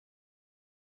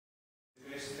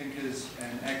thinkers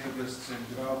and activists and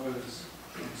developers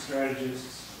and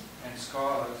strategists and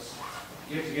scholars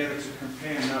get together to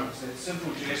compare notes, that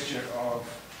simple gesture of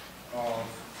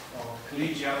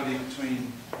collegiality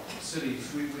between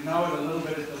cities. We know it a little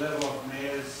bit at the level of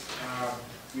mayors,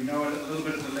 we know it a little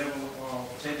bit at the level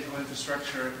of technical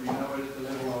infrastructure, we know it at the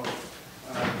level of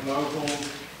global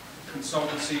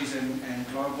consultancies and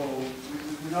global,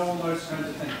 we know all those kinds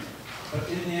of things. But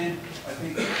in the end, I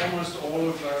think almost all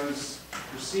of those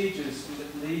procedures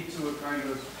lead to a kind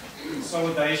of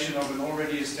consolidation of an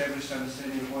already established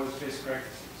understanding of what is best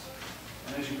practices.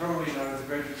 And as you probably know, the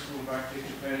Graduate School of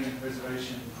Architecture, Planning and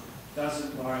Preservation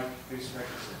doesn't like best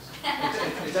practices.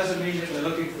 It doesn't mean that we're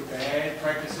looking for bad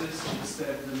practices, it's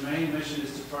that the main mission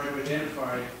is to try to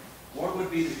identify what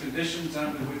would be the conditions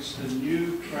under which the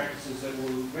new practices that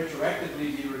will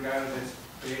retroactively be regarded as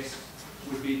best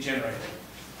would be generated.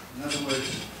 In other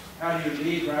words, how do you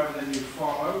lead rather than you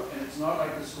follow? And it's not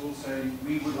like the school saying,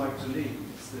 we would like to lead.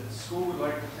 It's that the school would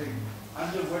like to think,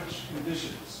 under which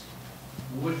conditions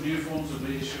would new forms of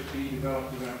leadership be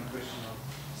developed around the question of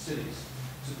cities?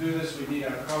 To do this, we need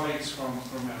our colleagues from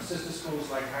our sister schools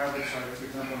like Harvard. So, for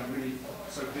example, I'm really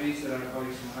so pleased that our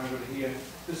colleagues from Harvard are here.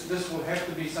 This will have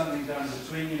to be something done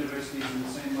between universities in the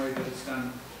same way that it's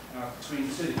done between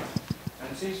cities. And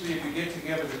it seems to me if you get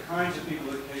together the kinds of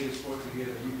people that Kate has brought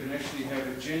together, you can actually have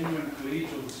a genuine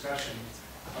collegial discussion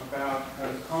about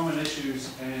common issues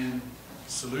and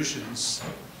solutions.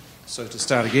 So to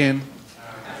start again.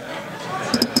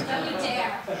 Don't you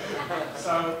dare.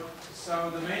 So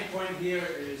the main point here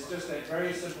is just that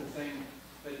very simple thing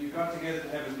that you got together to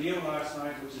have a meal last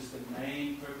night, which is the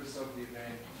main purpose of the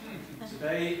event.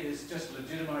 Today is just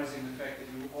legitimizing the fact that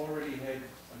you already had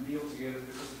a meal together,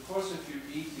 because of course if you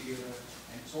eat together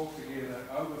and talk together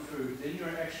over food, then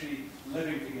you're actually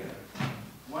living together.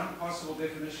 One possible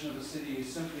definition of a city is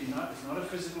simply it's not a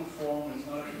physical form, it's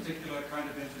not a particular kind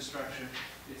of infrastructure,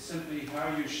 it's simply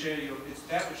how you share it's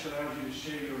that which allows you to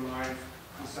share your life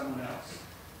with someone else.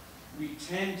 We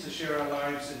tend to share our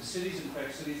lives in cities. In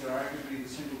fact, cities are arguably the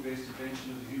single best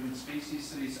invention of the human species.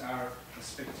 Cities are a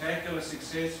spectacular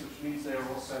success, which means they are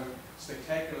also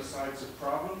spectacular sites of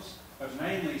problems, but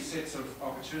mainly sets of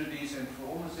opportunities, and for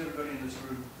almost everybody in this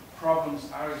room, problems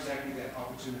are exactly that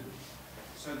opportunity.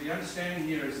 So the understanding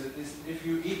here is that if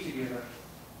you eat together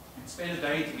and spend a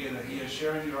day together here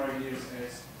sharing your ideas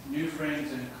as new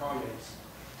friends and colleagues,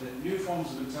 that new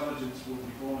forms of intelligence will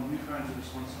be born, new kinds of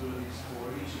responsibilities for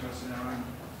each of us in our own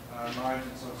lives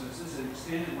and so on. So this is an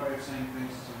extended way of saying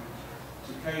thanks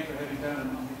to Kate for having done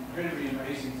an incredibly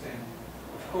amazing thing.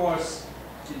 Of course,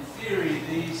 in theory,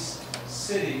 these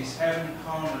cities have in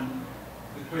common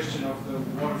the question of the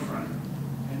waterfront.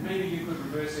 And maybe you could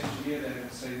reverse engineer that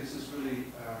and say this is really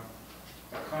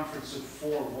a conference of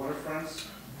 4 waterfronts,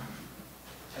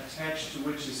 attached to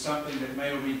which is something that may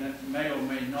or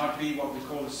may not be what we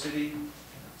call a city.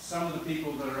 Some of the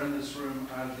people that are in this room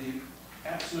are the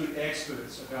absolute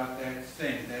experts about that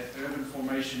thing, that urban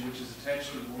formation which is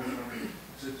attached to the waterfront,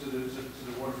 to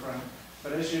the waterfront.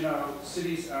 But as you know,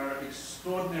 cities are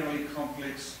extraordinarily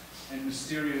complex and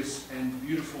mysterious and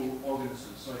beautiful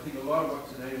organisms. So I think a lot of what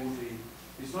today will be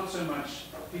is not so much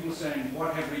people saying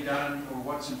what have we done or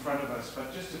what's in front of us,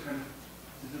 but just to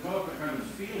develop a kind of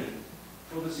feeling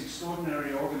for this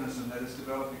extraordinary organism that is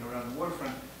developing around the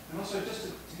waterfront, and also just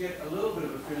to get a little bit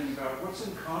of a feeling about what's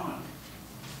in common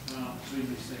between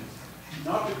these things.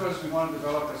 Not because we want to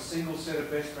develop a single set of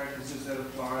best practices that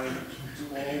apply to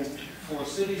all 4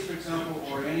 cities, for example,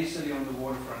 or any city on the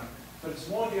waterfront, but it's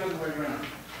more the other way around.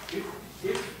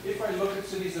 If I look at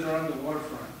cities that are on the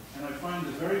waterfront, and I find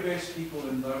the very best people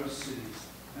in those cities,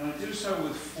 and I do so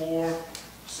with 4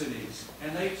 cities,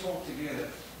 and they talk together,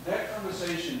 that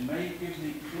conversation may give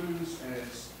me clues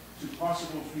as to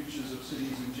possible futures of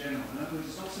cities in general. In other words,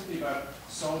 it's not simply about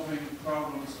solving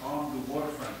problems on the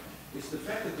waterfront. It's the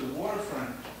fact that the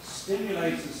waterfront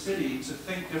stimulates the city to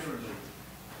think differently.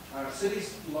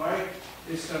 Cities like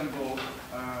Istanbul,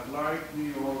 like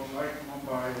New York, like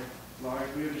Mumbai,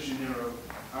 like Rio de Janeiro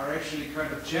are actually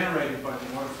kind of generated by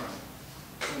the waterfront.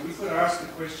 So we could ask the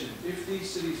question, if these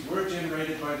cities were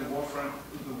generated by the waterfront,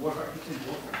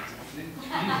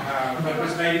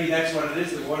 because maybe that's what it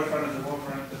is, the waterfront and the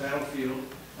waterfront, the battlefield,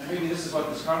 and maybe this is what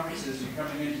this conference is, you're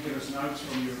coming in to give us notes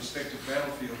from your respective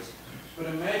battlefields. But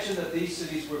imagine that these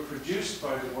cities were produced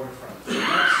by the waterfront. They're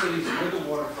not cities with a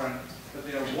waterfront, but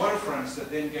they are waterfronts that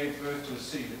then gave birth to a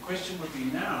city. The question would be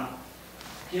now,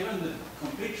 given the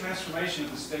complete transformation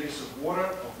of the status of water,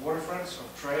 of waterfronts, of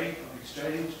trade, of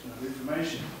exchange, and of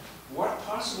information, what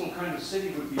possible kind of city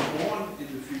would be born in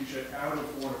the future out of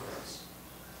waterfronts?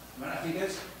 I think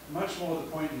that's much more the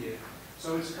point here.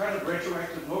 So it's a kind of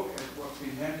retroactive look at what's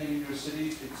been happening in your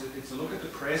city. It's a look at the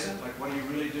present, like what are you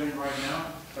really doing right now,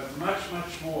 but much,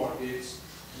 much more is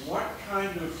what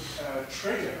kind of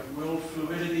trigger will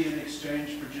fluidity and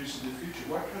exchange produce in the future?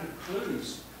 What kind of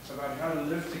clues about how to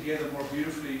live together more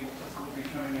beautifully will be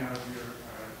coming out of your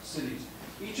cities?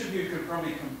 Each of you could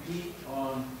probably compete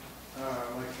on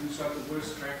like who's got the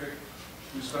worst traffic,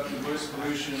 who's got the worst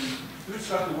pollution, who's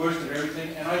got the worst of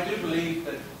everything, and I do believe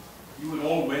that you would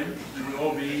all win. You would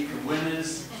all be the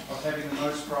winners of having the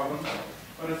most problems.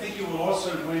 But I think you will also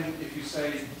win if you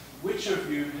say which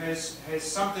of you has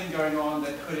something going on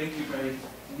that could incubate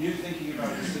new thinking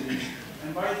about the cities.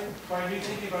 And by new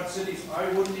thinking about cities, I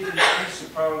wouldn't even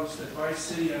suppose that by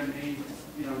city I mean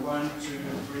 1, 2,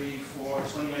 3, 4,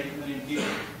 28 million people.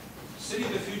 City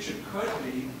of the future could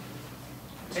be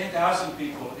 10,000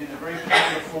 people in a very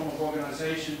particular form of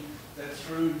organization that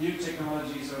through new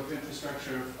technologies of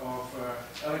infrastructure, of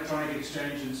electronic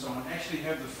exchange and so on, actually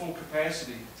have the full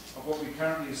capacity of what we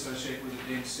currently associate with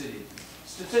a dense city.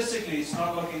 Statistically, it's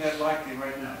not looking that likely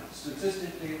right now.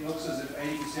 Statistically, it looks as if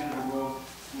 80% of the world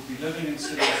will be living in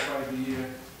cities by the year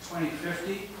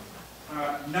 2050.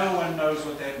 No one knows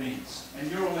what that means.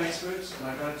 And you're all experts, and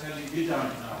I've got to tell you, you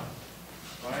don't know.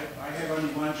 Right? I have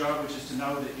only one job, which is to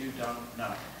know that you don't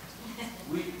know.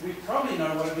 We probably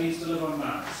know what it means to live on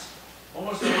Mars.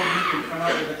 Almost all of you can come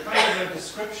up with a kind of a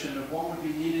description of what would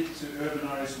be needed to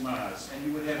urbanize Mars. And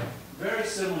you would have very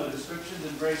similar descriptions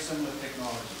and very similar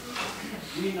technology.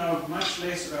 We know much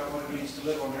less about what it means to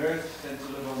live on Earth than to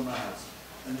live on Mars.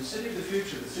 And the city of the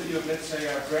future, the city of, let's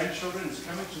say, our grandchildren, is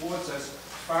coming towards us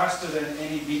faster than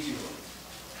any meteor.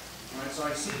 Right, so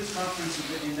I see this conference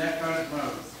in that kind of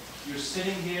mode. You're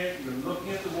sitting here, you're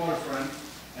looking at the waterfront,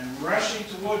 and rushing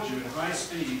towards you at high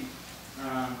speed,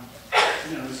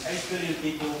 there's 8 billion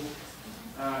people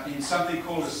in something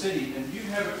called a city, and you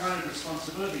have a kind of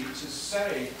responsibility to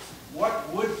say what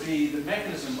would be the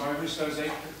mechanism by which those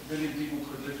 8 billion people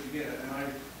could live together. And I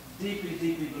deeply,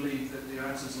 deeply believe that the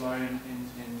answers lie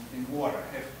in water.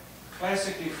 Have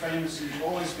classically, famously,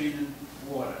 always been in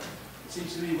water. It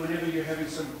seems to me whenever you're having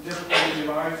some difficulty in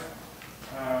your life,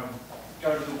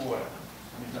 go to the water.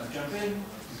 You don't jump in,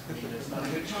 it's not a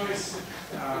good choice.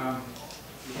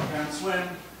 You can't swim,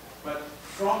 but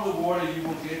from the water you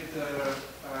will get the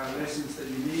lessons that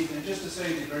you need. And just to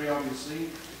say it very obviously,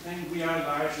 I think we are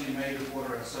largely made of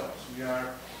water ourselves. We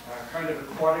are kind of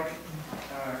aquatic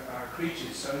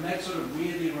creatures. So in that sort of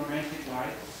weirdly romantic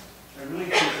light, I really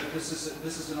think that this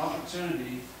is an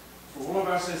opportunity for all of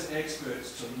us as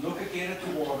experts to look again at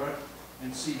the water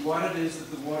and see what it is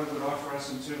that the water would offer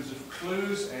us in terms of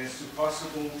clues as to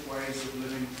possible ways of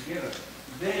living together.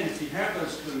 Then, if you have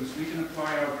those clues, we can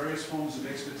apply our various forms of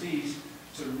expertise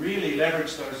to really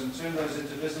leverage those and turn those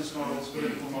into business models,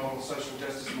 political models, social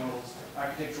justice models,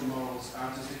 architectural models,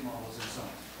 artistic models, and so on.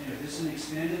 Anyway, this is an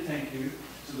extended thank you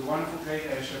to the wonderful Kate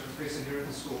Asher, professor here at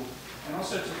the school, and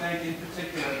also to thank in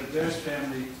particular the Durst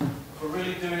family for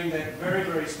really doing that very,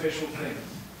 very special thing,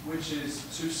 which is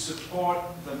to support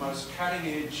the most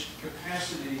cutting-edge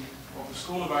capacity of the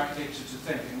School of Architecture to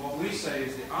think. And what we say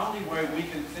is the only way we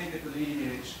can think at the leading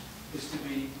edge is to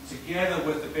be together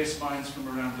with the best minds from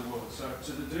around the world. So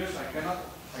to the Durst, I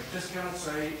just cannot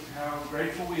say how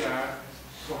grateful we are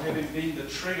for having been the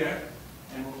trigger,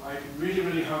 and I really,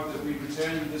 really hope that we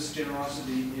return this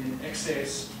generosity in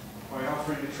excess by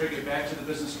offering a trigger back to the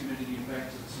business community and back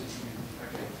to the city community.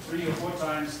 Okay, 3 or 4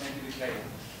 times, thank you to Kate.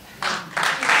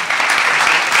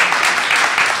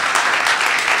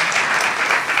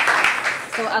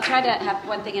 So I'll try to have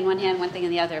one thing in one hand, one thing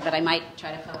in the other, but I might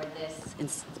try to forward this and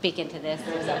speak into this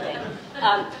or something.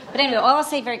 But anyway, all I'll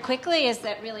say very quickly is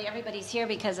that really everybody's here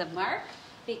because of Mark,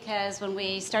 because when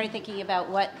we started thinking about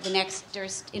what the next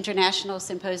Durst International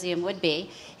Symposium would be,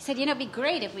 he said, it'd be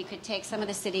great if we could take some of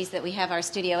the cities that we have our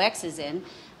Studio X's in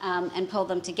and pull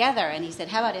them together. And he said,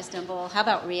 how about Istanbul? How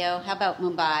about Rio? How about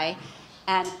Mumbai?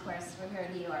 And, of course, we're here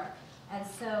in New York. And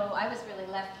so I was really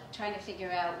left trying to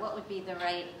figure out what would be the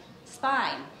right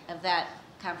spine of that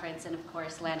conference, and, of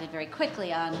course, landed very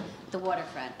quickly on the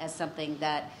waterfront as something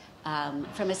that,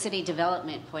 from a city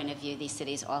development point of view, these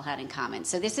cities all had in common.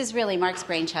 So this is really Mark's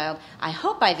brainchild. I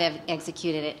hope I've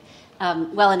executed it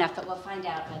well enough, but we'll find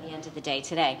out by the end of the day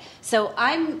today. So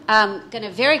I'm going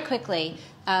to very quickly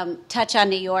touch on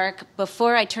New York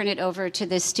before I turn it over to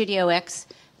the Studio X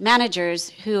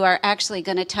managers who are actually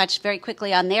going to touch very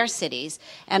quickly on their cities.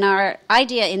 And our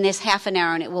idea in this half an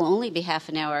hour, and it will only be half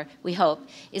an hour, we hope,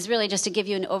 is really just to give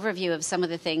you an overview of some of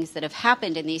the things that have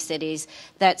happened in these cities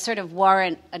that sort of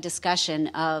warrant a discussion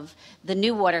of the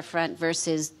new waterfront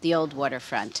versus the old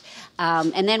waterfront.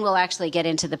 And then we'll actually get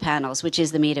into the panels, which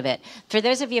is the meat of it. For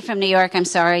those of you from New York, I'm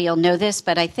sorry you'll know this,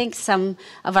 but I think some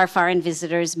of our foreign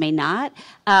visitors may not.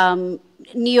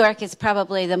 New York is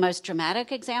probably the most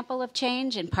dramatic example of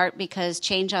change, in part because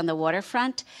change on the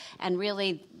waterfront, and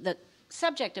really the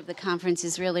subject of the conference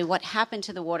is really what happened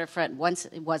to the waterfront once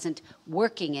it wasn't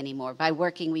working anymore. By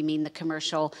working, we mean the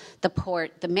commercial, the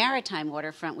port, the maritime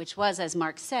waterfront, which was, as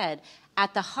Mark said,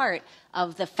 at the heart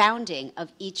of the founding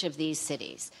of each of these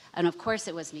cities. And of course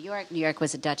it was New York. New York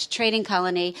was a Dutch trading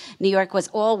colony. New York was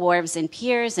all wharves and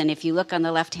piers, and if you look on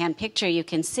the left-hand picture, you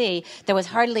can see there was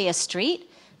hardly a street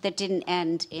that didn't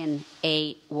end in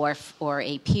a wharf or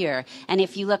a pier. And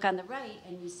if you look on the right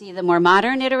and you see the more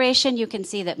modern iteration, you can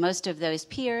see that most of those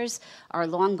piers are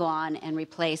long gone and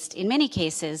replaced, in many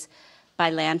cases, by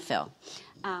landfill.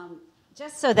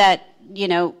 Just so that, you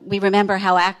know, we remember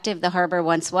how active the harbor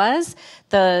once was,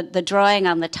 the drawing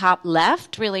on the top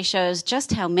left really shows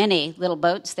just how many little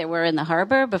boats there were in the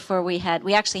harbor before we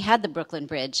actually had the Brooklyn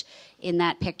Bridge in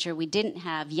that picture. We didn't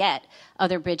have yet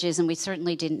other bridges, and we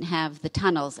certainly didn't have the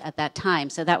tunnels at that time.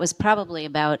 So that was probably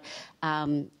about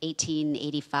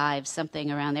 1885, something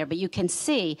around there. But you can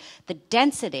see the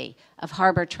density of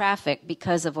harbor traffic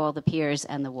because of all the piers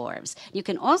and the wharves. You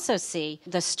can also see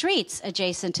the streets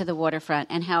adjacent to the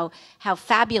waterfront and how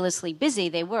fabulously busy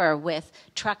they were with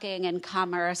trucking and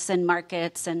commerce and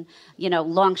markets and, you know,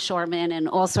 longshoremen and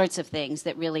all sorts of things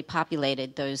that really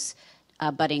populated those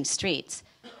budding streets.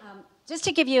 Just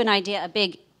to give you an idea, a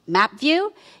big map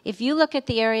view, if you look at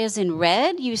the areas in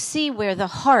red, you see where the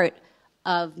heart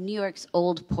of New York's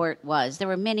old port was. There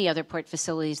were many other port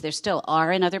facilities. There still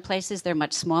are in other places. They're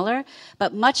much smaller.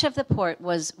 But much of the port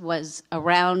was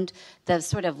around the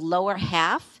sort of lower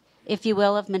half, if you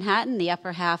will, of Manhattan. The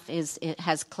upper half it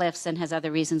has cliffs and has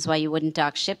other reasons why you wouldn't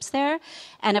dock ships there.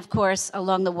 And, of course,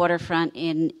 along the waterfront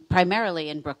primarily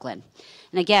in Brooklyn.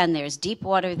 And again, there's deep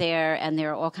water there, and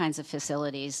there are all kinds of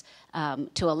facilities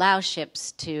to allow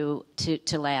ships to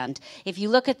land. If you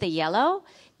look at the yellow,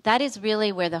 that is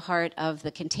really where the heart of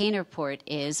the container port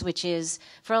is, which is,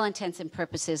 for all intents and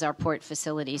purposes, our port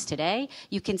facilities today.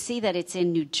 You can see that it's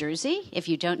in New Jersey. If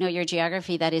you don't know your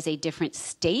geography, that is a different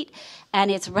state.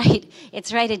 And it's right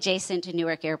adjacent to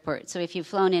Newark Airport. So if you've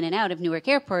flown in and out of Newark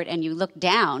Airport and you look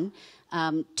down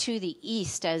to the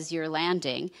east as you're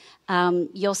landing,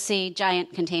 you'll see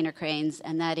giant container cranes,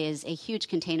 and that is a huge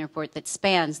container port that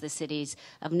spans the cities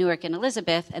of Newark and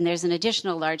Elizabeth, and there's an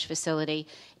additional large facility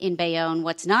in Bayonne.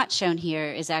 What's not shown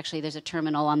here is actually there's a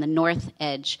terminal on the north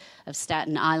edge of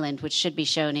Staten Island, which should be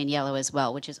shown in yellow as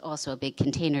well, which is also a big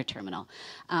container terminal.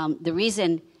 The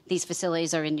reason these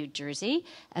facilities are in New Jersey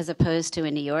as opposed to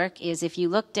in New York is if you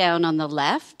look down on the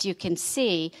left, you can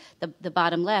see, the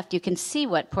bottom left, you can see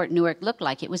what Port Newark looked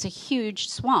like. It was a huge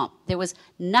swamp. There was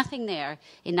nothing there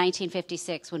in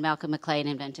 1956 when Malcolm McLean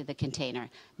invented the container.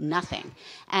 Nothing.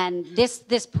 And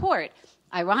this port,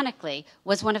 ironically,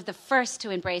 was one of the first to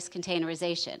embrace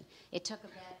containerization. It took a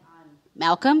bet on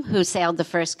Malcolm, who sailed the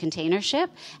first container ship,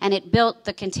 and it built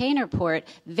the container port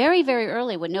very, very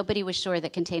early when nobody was sure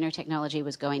that container technology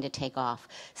was going to take off.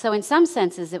 So in some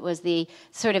senses, it was the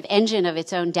sort of engine of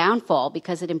its own downfall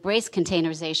because it embraced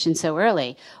containerization so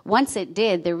early. Once it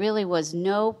did, there really was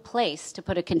no place to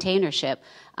put a container ship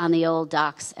on the old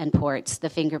docks and ports, the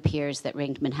finger piers that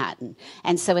ringed Manhattan.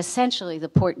 And so essentially, the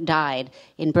port died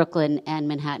in Brooklyn and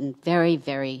Manhattan very,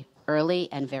 very early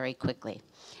and very quickly.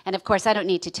 And of course, I don't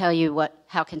need to tell you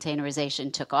how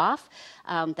containerization took off.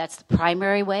 That's the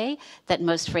primary way that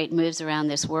most freight moves around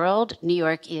this world. New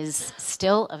York is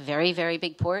still a very, very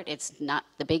big port. It's not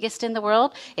the biggest in the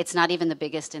world. It's not even the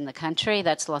biggest in the country.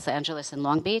 That's Los Angeles and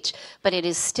Long Beach. But it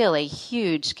is still a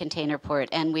huge container port.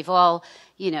 And we've all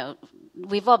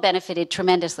benefited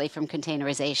tremendously from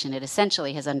containerization. It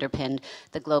essentially has underpinned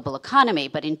the global economy.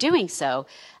 But in doing so,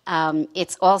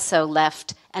 it's also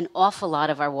left an awful lot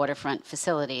of our waterfront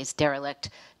facilities derelict,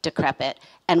 decrepit,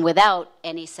 and without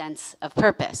any sense of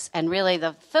purpose. And really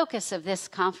the focus of this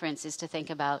conference is to think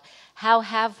about how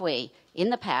have we, in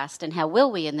the past, and how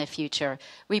will we in the future,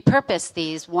 repurpose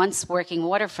these once working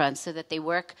waterfronts so that they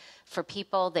work for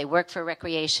people, they work for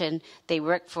recreation, they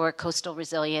work for coastal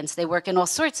resilience, they work in all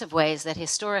sorts of ways that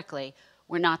historically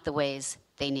were not the ways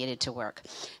they needed to work.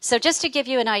 So just to give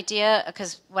you an idea,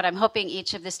 because what I'm hoping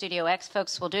each of the Studio X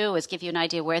folks will do is give you an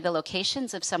idea where the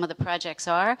locations of some of the projects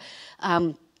are.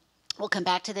 We'll come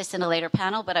back to this in a later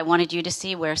panel, but I wanted you to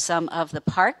see where some of the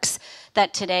parks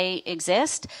that today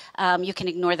exist. You can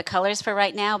ignore the colors for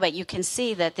right now, but you can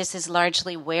see that this is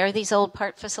largely where these old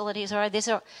park facilities are. These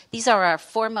are our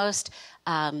foremost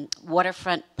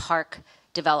waterfront park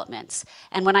developments.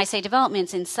 And when I say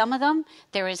developments, in some of them,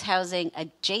 there is housing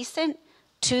adjacent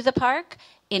to the park.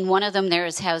 In one of them, there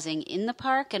is housing in the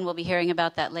park, and we'll be hearing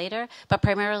about that later. But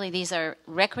primarily, these are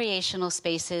recreational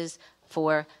spaces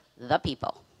for the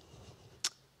people.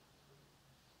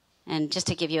 And just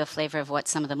to give you a flavor of what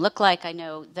some of them look like, I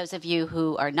know those of you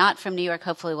who are not from New York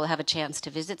hopefully will have a chance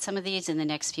to visit some of these in the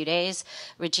next few days.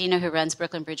 Regina, who runs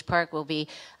Brooklyn Bridge Park, will be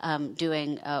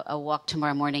doing a walk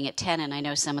tomorrow morning at 10, and I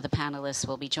know some of the panelists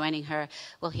will be joining her.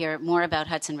 We'll hear more about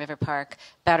Hudson River Park,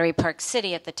 Battery Park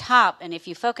City at the top, and if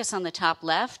you focus on the top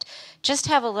left, just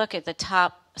have a look at the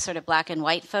top sort of black and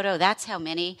white photo. That's how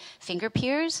many finger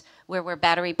piers where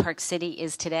Battery Park City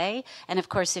is today. And of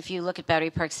course, if you look at Battery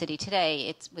Park City today,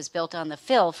 it was built on the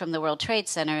fill from the World Trade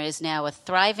Center, is now a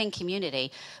thriving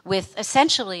community with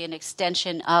essentially an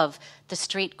extension of the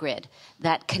street grid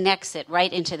that connects it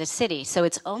right into the city. So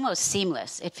it's almost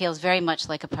seamless. It feels very much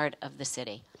like a part of the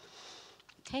city.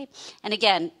 Okay. And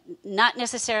again, not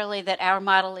necessarily that our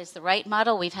model is the right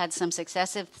model. We've had some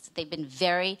successes. They've been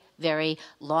very, very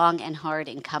long and hard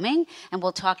in coming. And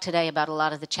we'll talk today about a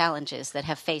lot of the challenges that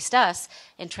have faced us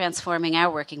in transforming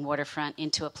our working waterfront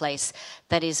into a place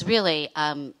that is really,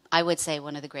 I would say,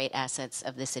 one of the great assets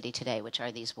of the city today, which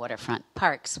are these waterfront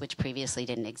parks, which previously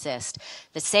didn't exist.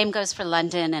 The same goes for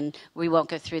London, and we won't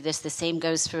go through this. The same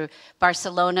goes for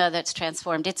Barcelona, that's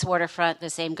transformed its waterfront. The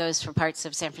same goes for parts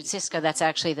of San Francisco. That's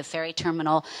actually the ferry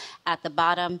terminal at the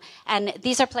bottom. And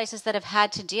these are places that have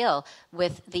had to deal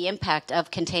with the impact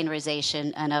of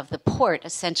containerization and of the port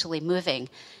essentially moving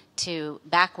to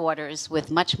backwaters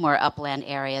with much more upland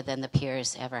area than the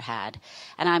piers ever had.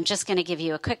 And I'm just going to give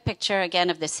you a quick picture again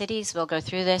of the cities. We'll go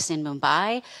through this in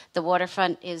Mumbai. The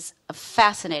waterfront is a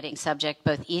fascinating subject,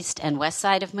 both east and west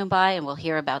side of Mumbai, and we'll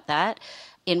hear about that.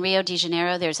 In Rio de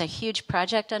Janeiro, there's a huge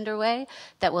project underway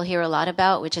that we'll hear a lot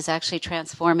about, which is actually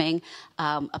transforming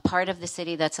a part of the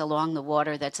city that's along the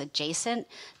water that's adjacent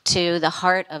to the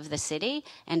heart of the city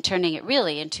and turning it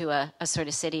really into a sort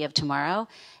of city of tomorrow.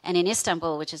 And in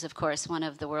Istanbul, which is, of course, one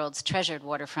of the world's treasured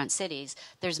waterfront cities,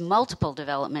 there's multiple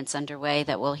developments underway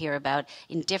that we'll hear about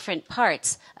in different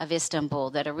parts of Istanbul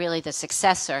that are really the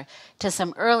successor to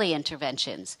some early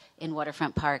interventions in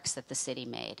waterfront parks that the city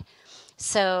made.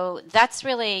 So that's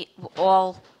really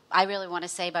all I really want to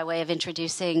say by way of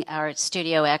introducing our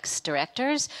Studio X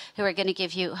directors, who are going to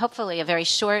give you, hopefully, a very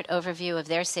short overview of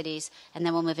their cities, and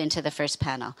then we'll move into the first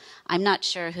panel. I'm not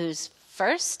sure who's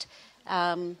first.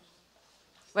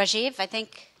 Rajeev, I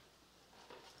think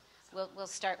we'll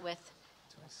start with...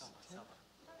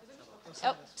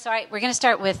 Oh, sorry. We're going to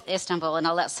start with Istanbul, and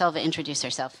I'll let Selva introduce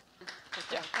herself.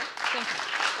 Yeah. Thank you.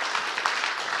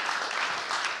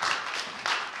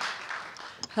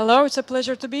 Hello, it's a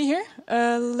pleasure to be here.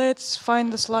 Let's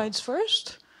find the slides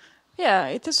first. Yeah,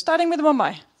 it is starting with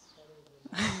Mumbai.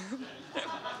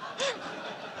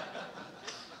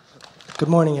 Good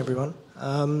morning, everyone.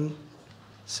 I've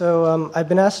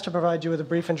been asked to provide you with a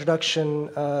brief introduction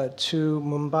to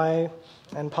Mumbai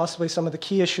and possibly some of the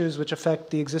key issues which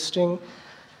affect the existing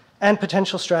and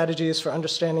potential strategies for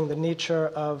understanding the nature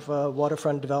of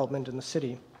waterfront development in the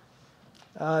city.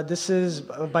 This is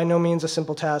by no means a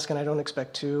simple task, and I don't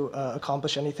expect to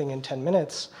accomplish anything in 10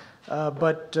 minutes.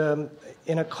 But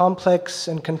in a complex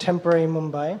and contemporary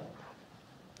Mumbai,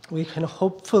 we can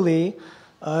hopefully,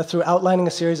 through outlining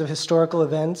a series of historical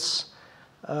events,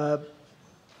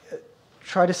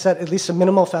 try to set at least a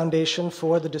minimal foundation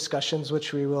for the discussions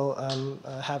which we will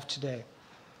have today.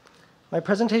 My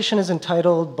presentation is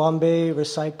entitled Bombay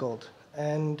Recycled,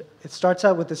 and it starts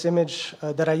out with this image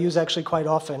that I use actually quite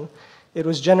often. It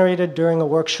was generated during a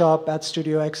workshop at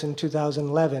Studio X in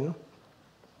 2011.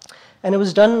 And it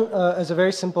was done as a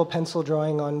very simple pencil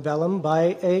drawing on vellum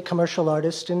by a commercial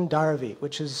artist in Dharavi,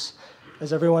 which is,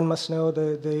 as everyone must know,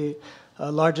 the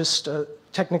largest,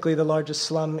 technically the largest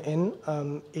slum in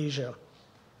Asia.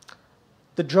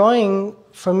 The drawing,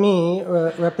 for me,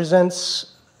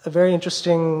 represents a very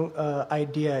interesting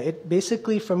idea. It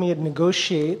basically, for me, it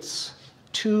negotiates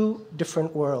two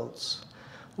different worlds.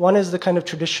 One is the kind of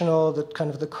traditional, the kind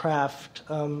of the craft,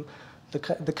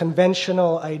 the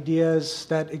conventional ideas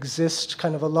that exist,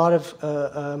 kind of a lot of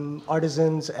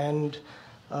artisans and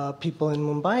people in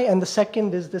Mumbai. And the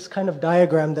second is this kind of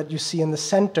diagram that you see in the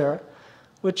center,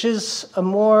 which is a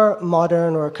more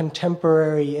modern or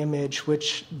contemporary image,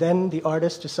 which then the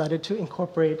artist decided to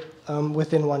incorporate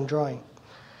within one drawing.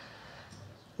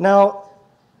 Now,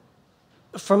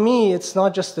 for me, it's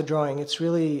not just the drawing, it's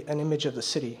really an image of the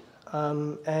city.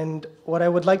 And what I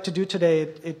would like to do today,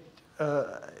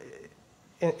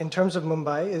 in terms of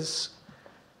Mumbai, is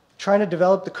trying to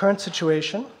develop the current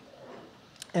situation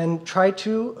and try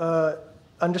to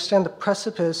understand the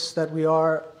precipice that we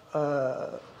are,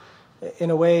 in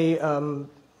a way,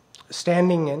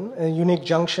 standing in, a unique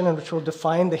junction in which will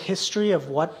define the history of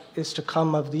what is to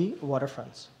come of the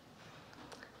waterfronts.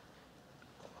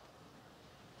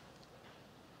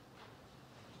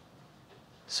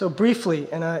 So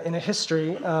briefly, in a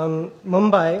history,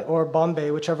 Mumbai, or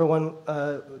Bombay, whichever one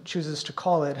chooses to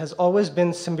call it, has always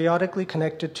been symbiotically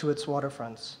connected to its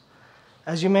waterfronts.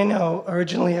 As you may know,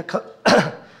 originally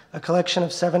a collection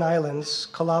of 7 islands,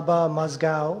 Colaba,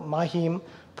 Mazgaon, Mahim,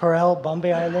 Parel,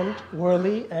 Bombay Island,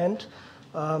 Worli, and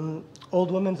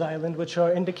Old Woman's Island, which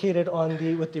are indicated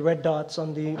with the red dots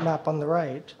on the map on the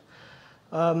right.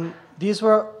 These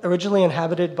were originally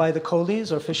inhabited by the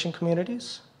Kolis, or fishing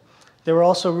communities. They were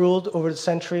also ruled over the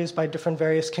centuries by different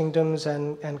various kingdoms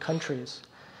and countries.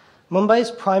 Mumbai's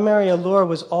primary allure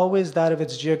was always that of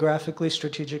its geographically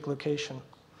strategic location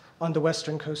on the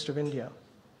western coast of India.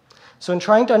 So in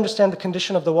trying to understand the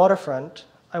condition of the waterfront,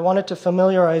 I wanted to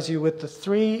familiarize you with the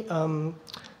three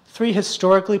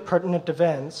historically pertinent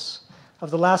events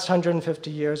of the last 150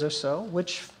 years or so,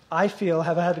 which I feel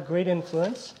have had a great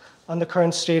influence on the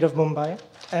current state of Mumbai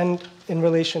and in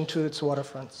relation to its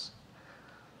waterfronts.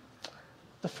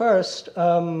 The first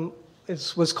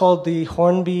was called the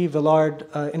Hornby-Villard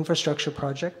Infrastructure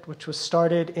Project, which was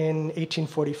started in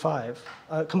 1845,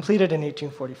 completed in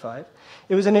 1845.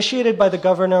 It was initiated by the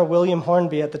governor, William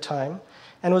Hornby, at the time,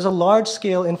 and was a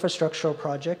large-scale infrastructural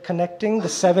project connecting the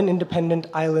 7 independent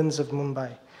islands of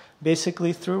Mumbai,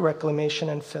 basically through reclamation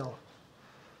and fill.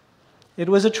 It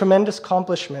was a tremendous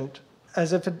accomplishment,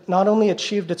 as if it not only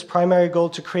achieved its primary goal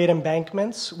to create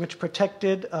embankments, which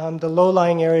protected the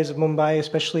low-lying areas of Mumbai,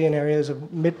 especially in areas of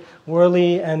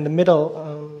Worli and the middle. I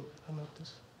don't know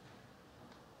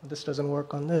if this doesn't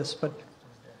work on this, but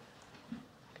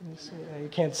can you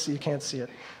see? You can't see it.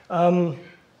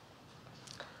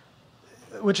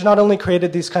 Which not only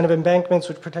created these kind of embankments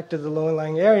which protected the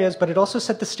low-lying areas, but it also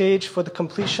set the stage for the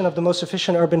completion of the most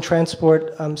efficient urban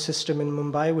transport system in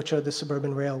Mumbai, which are the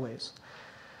suburban railways,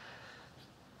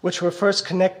 which were first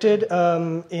connected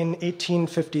in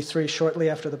 1853, shortly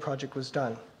after the project was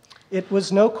done. It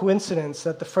was no coincidence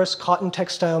that the first cotton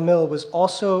textile mill was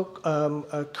also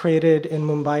created in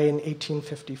Mumbai in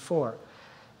 1854,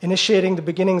 initiating the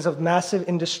beginnings of massive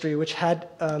industry which had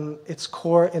its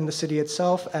core in the city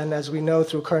itself, and as we know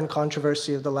through current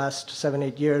controversy of the last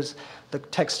 7-8 years, the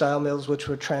textile mills which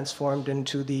were transformed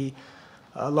into the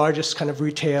largest kind of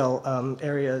retail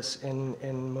areas in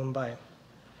Mumbai.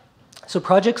 So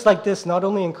projects like this not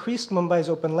only increased Mumbai's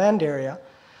open land area,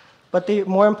 but they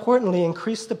more importantly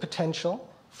increased the potential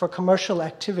for commercial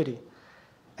activity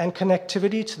and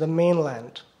connectivity to the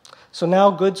mainland. So now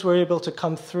goods were able to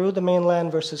come through the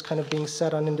mainland versus kind of being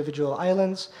set on individual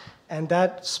islands, and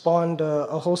that spawned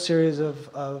a whole series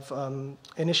of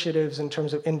initiatives in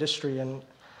terms of industry and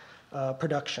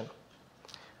production.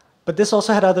 But this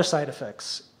also had other side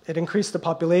effects. It increased the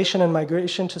population and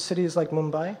migration to cities like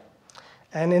Mumbai.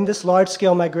 And in this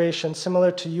large-scale migration,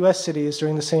 similar to US cities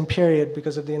during the same period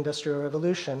because of the Industrial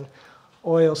Revolution,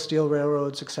 oil, steel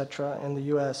railroads, etc., in the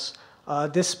US,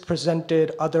 this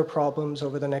presented other problems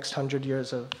over the next 100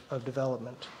 years of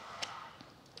development.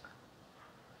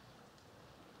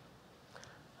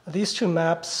 These two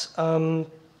maps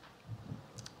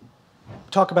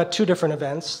talk about 2 different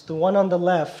events. The one on the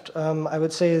left, I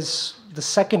would say, is the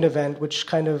second event, which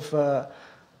kind of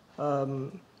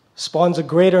spawns a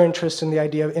greater interest in the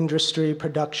idea of industry,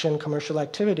 production, commercial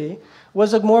activity,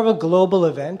 was more of a global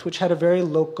event which had a very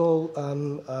local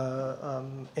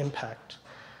impact.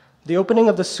 The opening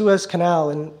of the Suez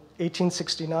Canal in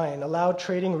 1869 allowed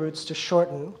trading routes to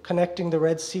shorten, connecting the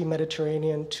Red Sea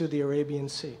Mediterranean to the Arabian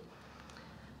Sea.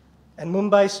 And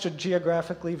Mumbai stood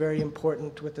geographically very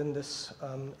important within this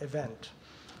event.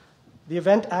 The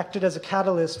event acted as a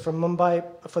catalyst for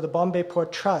the Bombay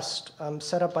Port Trust,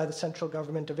 set up by the central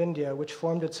government of India, which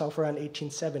formed itself around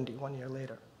 1870, 1 year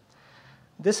later.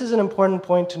 This is an important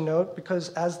point to note because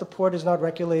as the port is not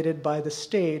regulated by the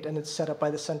state and it's set up by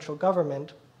the central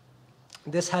government,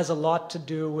 this has a lot to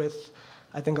do with,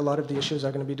 I think a lot of the issues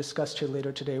are going to be discussed here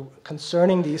later today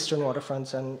concerning the eastern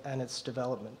waterfronts and its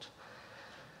development.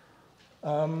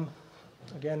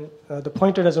 Again, the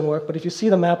pointer doesn't work, but if you see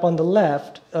the map on the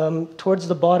left, towards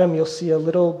the bottom you'll see a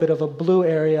little bit of a blue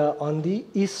area on the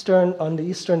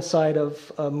eastern side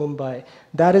of Mumbai.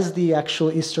 That is the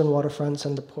actual eastern waterfronts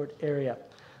and the port area.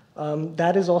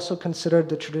 That is also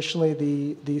considered traditionally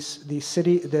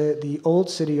the old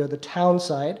city or the town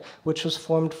side, which was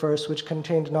formed first, which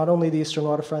contained not only the eastern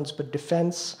waterfronts but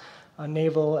defense,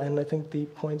 naval, and I think the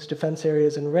points defense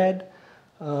areas in red.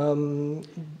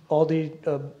 All the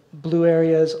blue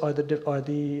areas are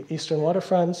the eastern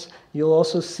waterfronts. You'll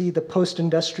also see the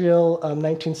post-industrial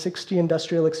 1960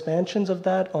 industrial expansions of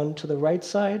that onto the right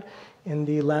side in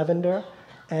the lavender.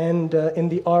 And in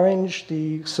the orange,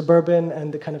 the suburban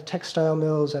and the kind of textile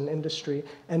mills and industry.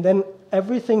 And then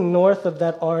everything north of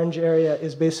that orange area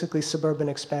is basically suburban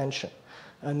expansion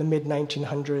in the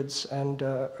mid-1900s and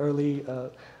early,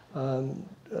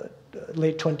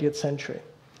 late 20th century.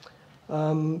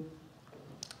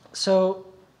 So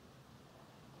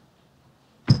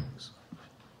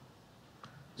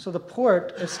the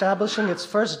port, establishing its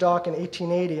first dock in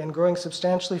 1880 and growing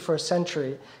substantially for a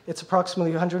century, it's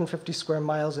approximately 150 square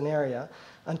miles in area,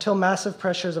 until massive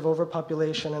pressures of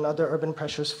overpopulation and other urban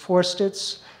pressures forced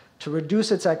it to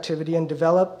reduce its activity and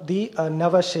develop the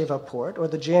Navasheva port, or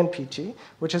the JNPT,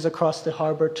 which is across the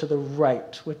harbor to the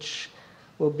right, which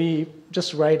will be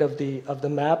just right of the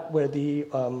map where the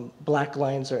black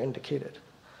lines are indicated.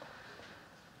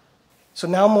 So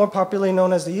now more popularly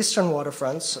known as the Eastern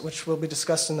Waterfronts, which will be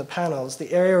discussed in the panels,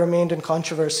 the area remained in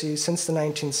controversy since the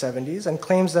 1970s and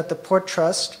claims that the Port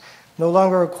Trust no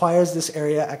longer requires this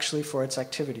area actually for its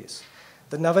activities.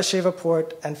 The Navasheva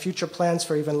port and future plans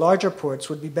for even larger ports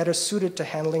would be better suited to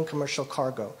handling commercial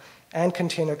cargo and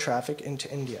container traffic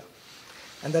into India.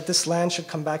 And that this land should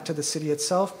come back to the city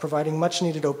itself, providing much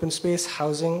needed open space,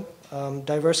 housing,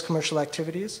 diverse commercial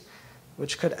activities,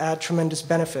 which could add tremendous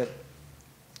benefit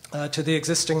to the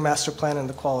existing master plan and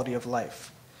the quality of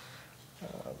life.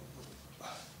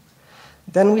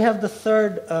 Then we have the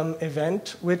third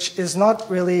event, which is not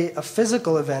really a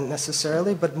physical event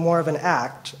necessarily, but more of an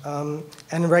act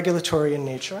and regulatory in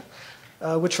nature,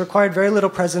 which required very little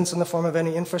presence in the form of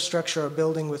any infrastructure or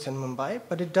building within Mumbai,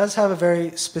 but it does have a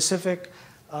very specific,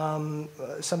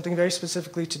 something very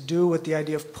specifically to do with the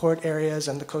idea of port areas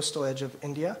and the coastal edge of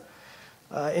India.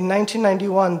 In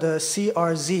 1991, the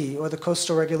CRZ, or the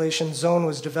Coastal Regulation Zone,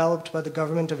 was developed by the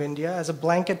Government of India as a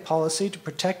blanket policy to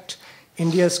protect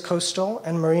India's coastal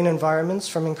and marine environments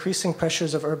from increasing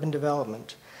pressures of urban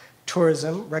development,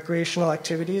 tourism, recreational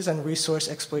activities, and resource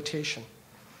exploitation.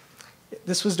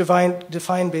 This was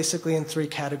defined basically in three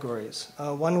categories.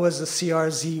 One was the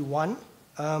CRZ1,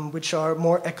 which are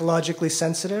more ecologically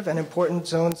sensitive and important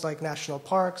zones like national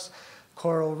parks,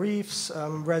 coral reefs,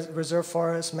 reserve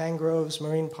forests, mangroves,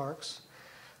 marine parks.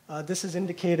 This is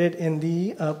indicated in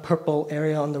the purple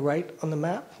area on the right on the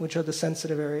map, which are the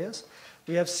sensitive areas.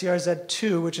 We have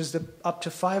CRZ2, which is up to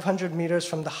 500 meters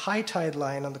from the high tide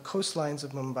line on the coastlines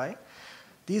of Mumbai.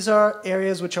 These are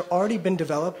areas which have already been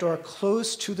developed or are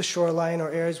close to the shoreline, or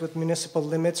areas with municipal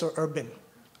limits or urban.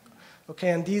 Okay,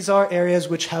 and these are areas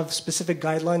which have specific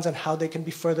guidelines on how they can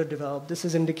be further developed. This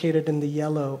is indicated in the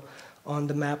yellow on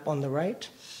the map on the right.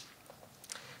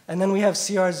 And then we have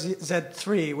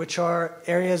CRZ3, which are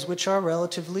areas which are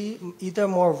relatively either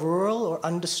more rural or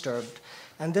undisturbed.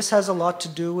 And this has a lot to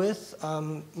do with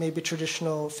maybe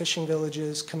traditional fishing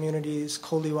villages, communities,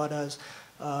 koliwadas,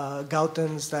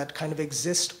 gautans that kind of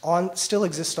still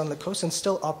exist on the coast and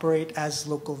still operate as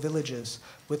local villages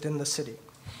within the city.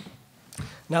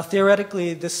 Now,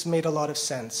 theoretically, this made a lot of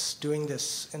sense, doing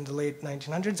this in the late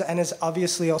 1900s, and has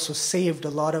obviously also saved a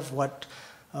lot of what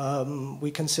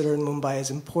we consider in Mumbai as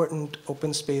important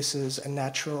open spaces and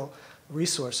natural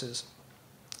resources.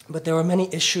 But there were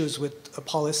many issues with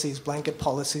policies, blanket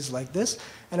policies like this,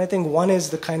 and I think one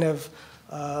is the kind of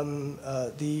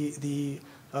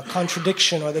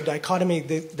contradiction or the dichotomy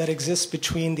that exists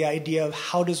between the idea of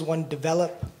how does one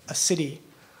develop a city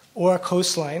or a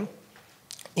coastline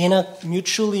in a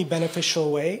mutually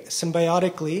beneficial way,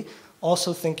 symbiotically,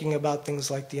 also thinking about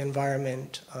things like the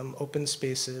environment, open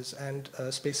spaces, and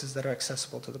spaces that are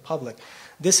accessible to the public.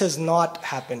 This has not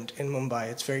happened in Mumbai.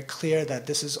 It's very clear that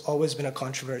this has always been a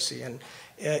controversy. And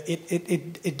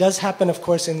it does happen, of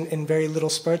course, in very little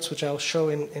spurts, which I'll show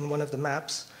in one of the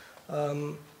maps.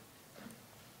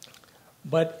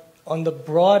 But on the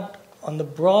broad,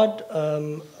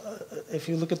 if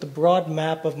you look at the broad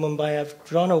map of Mumbai, I've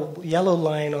drawn a yellow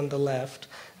line on the left.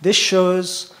 This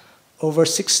shows over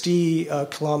 60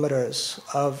 kilometers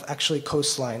of actually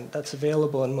coastline that's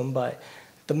available in Mumbai.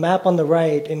 The map on the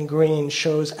right in green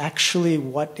shows actually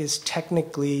what is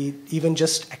technically even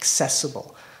just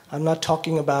accessible. I'm not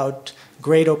talking about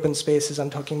great open spaces,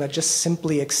 I'm talking about just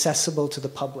simply accessible to the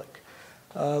public.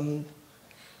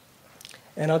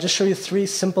 And I'll just show you 3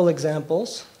 simple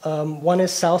examples. One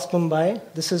is South Mumbai.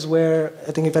 This is where,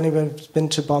 I think if anyone's been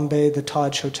to Bombay, the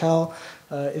Taj Hotel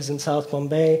is in South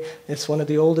Mumbai. It's one of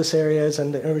the oldest areas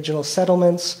and the original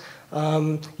settlements.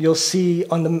 You'll see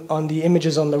on the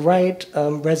images on the right,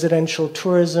 residential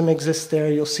tourism exists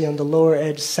there. You'll see on the lower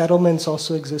edge, settlements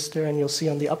also exist there. And you'll see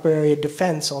on the upper area,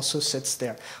 defense also sits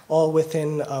there, all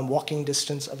within walking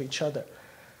distance of each other.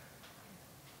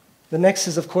 The next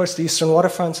is, of course, the eastern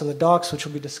waterfronts and the docks, which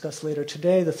will be discussed later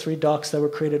today. The 3 docks that were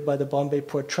created by the Bombay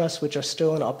Port Trust, which are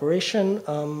still in operation,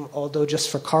 although just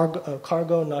for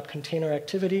cargo, not container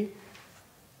activity.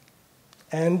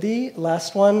 And the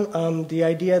last one, the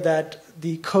idea that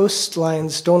the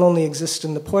coastlines don't only exist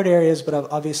in the port areas, but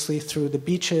obviously through the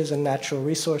beaches and natural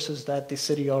resources that the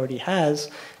city already has,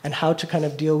 and how to kind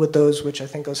of deal with those, which I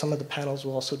think some of the panels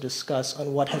will also discuss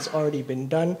on what has already been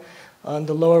done. On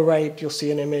the lower right, you'll see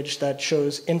an image that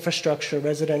shows infrastructure,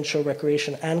 residential,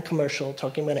 recreation, and commercial,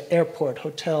 talking about an airport,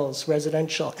 hotels,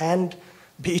 residential, and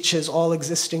beaches all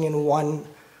existing in one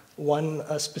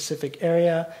specific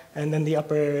area. And then the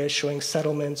upper area is showing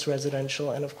settlements, residential,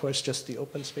 and of course just the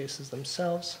open spaces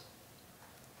themselves.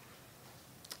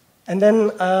 And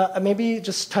then maybe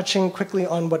just touching quickly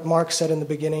on what Mark said in the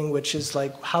beginning, which is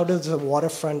like, how does the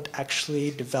waterfront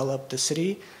actually develop the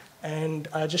city? And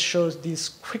just shows these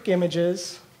quick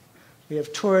images. We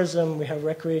have tourism, we have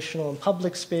recreational and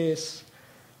public space,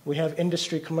 we have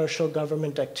industry, commercial,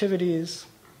 government activities,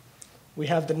 we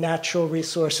have the natural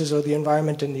resources or the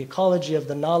environment and the ecology of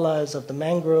the nalas, of the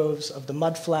mangroves, of the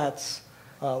mudflats.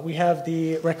 We have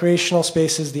the recreational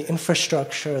spaces, the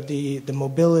infrastructure, the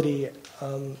mobility.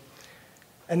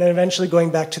 And then eventually going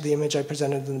back to the image I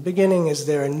presented in the beginning, is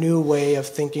there a new way of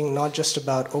thinking not just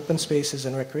about open spaces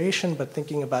and recreation, but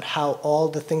thinking about how all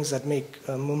the things that make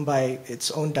Mumbai its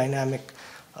own dynamic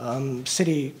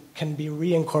city can be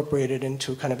reincorporated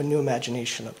into kind of a new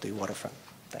imagination of the waterfront.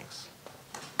 Thanks.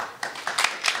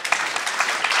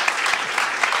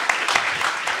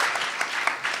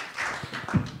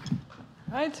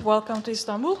 Right, welcome to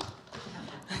Istanbul.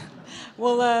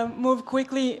 We'll move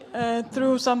quickly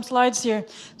through some slides here.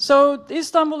 So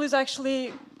Istanbul is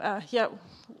actually,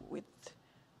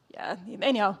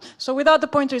 anyhow. So without the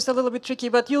pointer, it's a little bit tricky,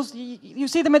 but you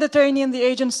see the Mediterranean, the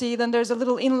Aegean Sea, then there's a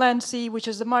little inland sea, which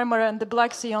is the Marmara, and the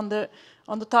Black Sea on the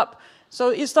top.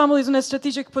 So Istanbul is in a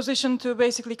strategic position to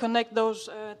basically connect those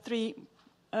 3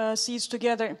 seas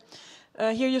together.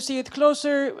 Here you see it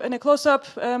closer, in a close-up,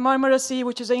 Marmara Sea,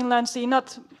 which is the inland sea.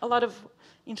 Not a lot of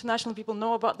international people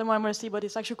know about the Marmara Sea, but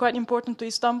it's actually quite important to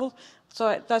Istanbul.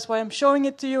 So that's why I'm showing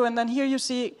it to you. And then here you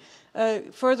see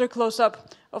further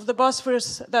close-up of the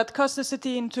Bosphorus that cuts the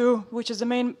city in 2, which is the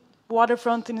main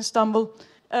waterfront in Istanbul.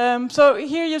 So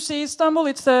here you see Istanbul.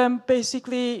 It's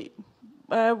basically,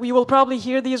 we will probably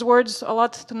hear these words a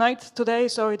lot today.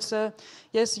 So it's,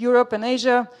 yes, Europe and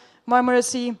Asia, Marmara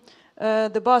Sea.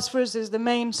 The Bosphorus is the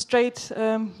main strait.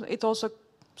 It also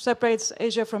separates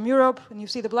Asia from Europe, and you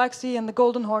see the Black Sea and the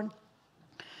Golden Horn.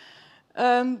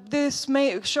 This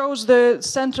shows the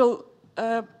central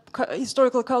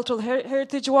historical cultural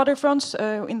heritage waterfronts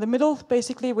in the middle,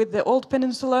 basically with the old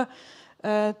peninsula.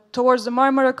 Towards the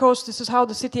Marmara coast, this is how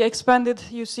the city expanded.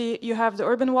 You see, you have the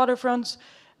urban waterfronts,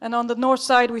 and on the north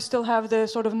side, we still have the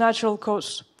sort of natural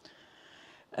coast.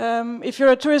 If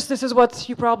you're a tourist, this is what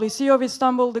you probably see of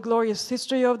Istanbul, the glorious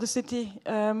history of the city.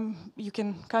 You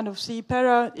can kind of see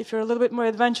Pera. If you're a little bit more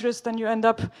adventurous, then you end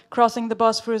up crossing the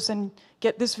Bosphorus and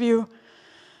get this view.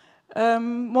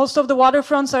 Most of the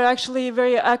waterfronts are actually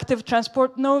very active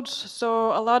transport nodes,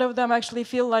 so a lot of them actually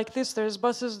feel like this. There's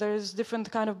buses, there's different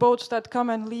kind of boats that come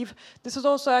and leave. This is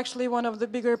also actually one of the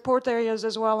bigger port areas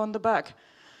as well on the back.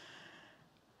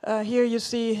 Here you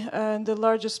see the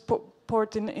largest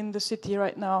port in the city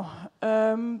right now.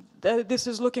 This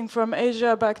is looking from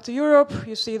Asia back to Europe.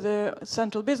 You see the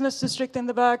central business district in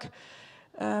the back.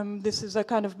 This is a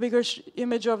kind of bigger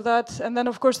image of that. And then,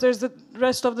 of course, there's the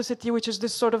rest of the city, which is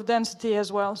this sort of density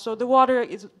as well. So the water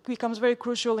becomes very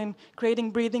crucial in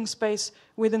creating breathing space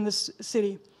within the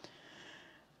city.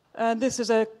 This is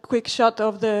a quick shot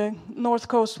of the north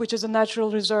coast, which is the natural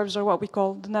reserves, or what we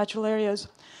call the natural areas.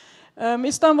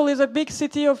 Istanbul is a big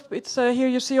city. Here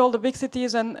you see all the big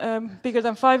cities, and bigger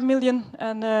than 5 million.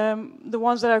 And the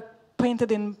ones that are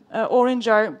painted in orange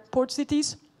are port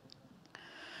cities.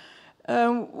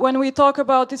 When we talk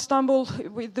about Istanbul,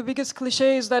 the biggest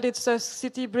cliche is that it's a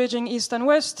city bridging east and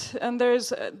west. And there's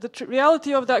the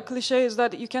reality of that cliche is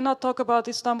that you cannot talk about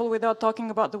Istanbul without talking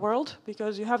about the world,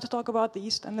 because you have to talk about the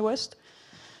east and the west.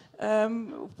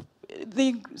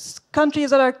 the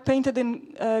countries that are painted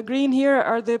in green here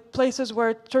are the places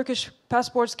where Turkish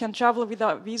passports can travel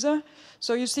without visa.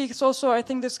 So you see, it's also, I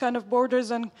think, this kind of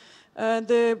borders and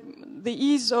the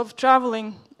ease of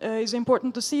traveling is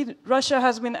important to see. Russia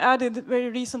has been added very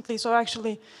recently, so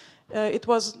actually it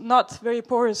was not very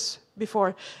porous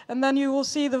before. And then you will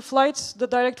see the flights, the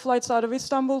direct flights out of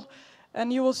Istanbul,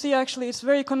 and you will see actually it's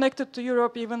very connected to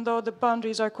Europe, even though the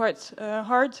boundaries are quite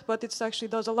hard, but it actually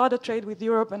does a lot of trade with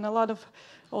Europe and a lot of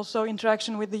also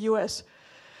interaction with the US.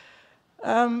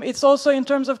 It's also, in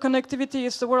terms of connectivity,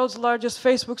 it's the world's largest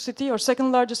Facebook city, or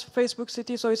second largest Facebook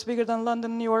city, so it's bigger than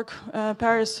London, New York,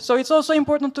 Paris. So it's also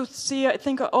important to see, I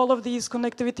think, all of these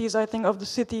connectivities, I think, of the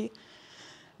city,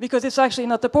 because it's actually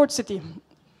not a port city.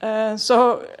 Here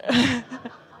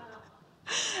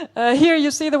you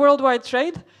see the worldwide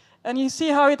trade, and you see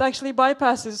how it actually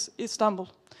bypasses Istanbul.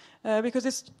 Because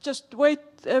it's just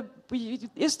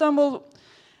Istanbul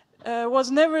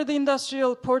was never the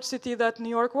industrial port city that New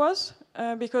York was,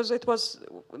 because it was,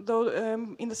 though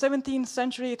in the 17th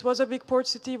century it was a big port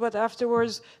city, but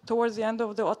afterwards, towards the end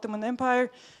of the Ottoman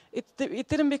Empire, it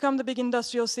didn't become the big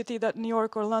industrial city that New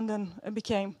York or London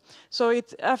became. So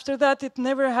after that, it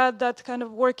never had that kind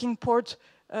of working port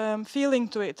feeling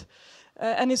to it.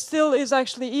 And it still is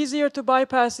actually easier to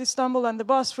bypass Istanbul and the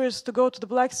Bosphorus to go to the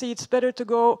Black Sea. It's better to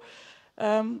go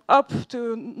up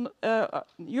to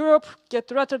Europe, get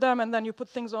to Rotterdam, and then you put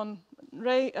things on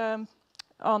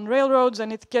railroads,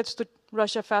 and it gets to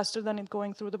Russia faster than it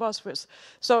going through the Bosphorus.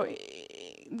 So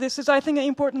this is, I think, an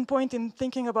important point in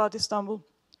thinking about Istanbul.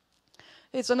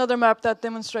 It's another map that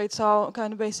demonstrates how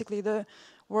kind of basically the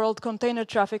world container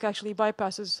traffic actually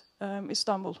bypasses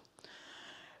Istanbul.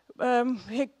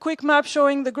 A quick map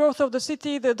showing the growth of the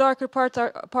city. The darker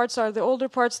parts are the older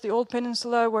parts, the old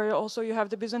peninsula, where also you have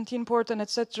the Byzantine port and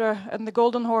etc., and the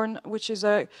Golden Horn, which is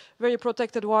a very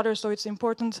protected water, so it's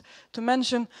important to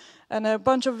mention, and a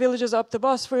bunch of villages up the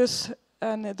Bosphorus,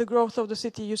 and the growth of the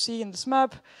city you see in this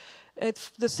map.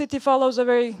 The city follows a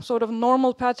very sort of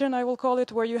normal pattern, I will call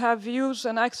it, where you have views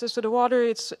and access to the water.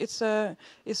 It's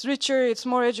richer, it's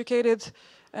more educated,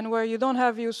 and where you don't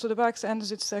have views to the back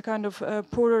ends, it's a kind of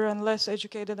poorer and less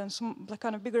educated and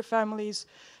kind of bigger families,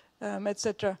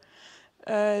 etc.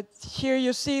 Here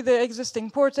you see the existing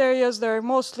port areas. They're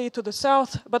mostly to the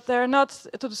south, but they're not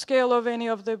to the scale of any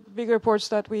of the bigger ports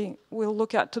that we will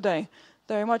look at today.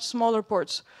 They're much smaller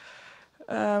ports.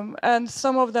 And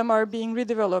some of them are being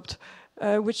redeveloped,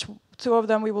 which two of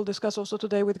them we will discuss also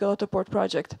today with Galata Port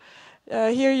project.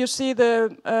 Here you see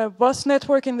the bus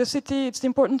network in the city. It's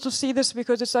important to see this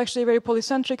because it's actually a very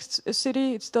polycentric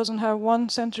city. It doesn't have one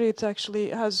center. It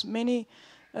actually has many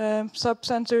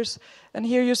sub-centers. And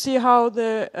here you see how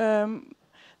the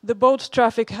boat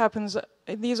traffic happens.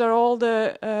 These are all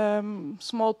the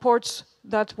small ports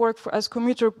that work as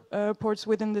commuter ports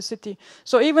within the city.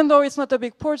 So even though it's not a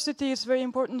big port city, it's very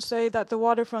important to say that the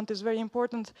waterfront is very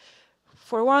important.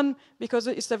 For one, because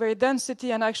it's a very dense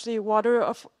city, and actually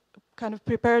water kind of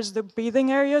prepares the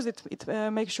breathing areas. It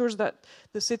makes sure that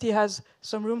the city has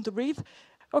some room to breathe.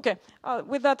 Okay,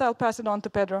 with that I'll pass it on to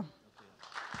Pedro.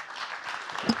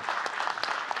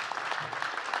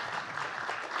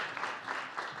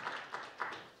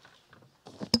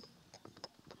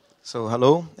 So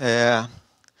hello.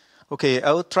 Okay,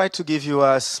 I will try to give you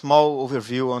a small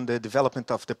overview on the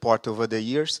development of the port over the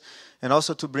years, and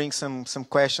also to bring some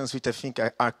questions which I think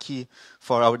are key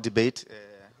for our debate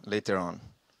later on.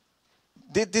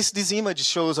 This image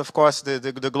shows, of course,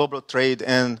 the global trade,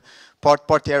 and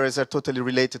port areas are totally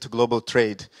related to global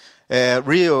trade.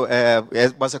 Rio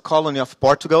was a colony of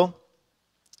Portugal,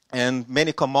 and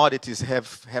many commodities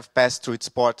have passed through its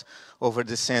port over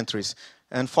the centuries.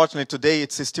 Unfortunately, today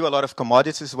it's still a lot of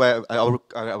commodities where our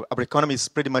economy is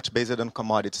pretty much based on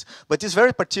commodities. But this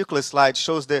very particular slide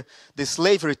shows the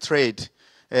slavery trade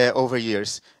over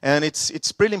years. And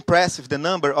it's pretty impressive, the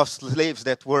number of slaves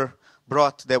that were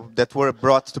brought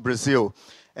to Brazil.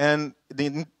 And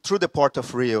through the port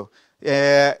of Rio,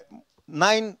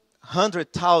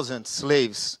 900,000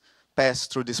 slaves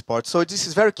passed through this port. So this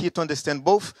is very key to understand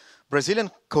both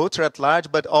Brazilian culture at large,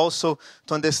 but also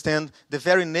to understand the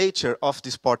very nature of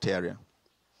this port area.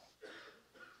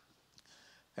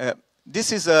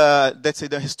 This is, let's say,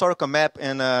 the historical map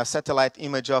and a satellite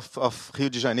image of Rio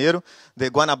de Janeiro, the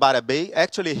Guanabara Bay.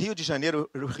 Actually, Rio de Janeiro,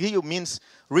 Rio means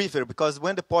river, because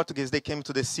when the Portuguese, they came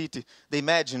to the city, they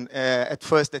imagined at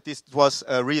first that this was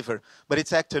a river, but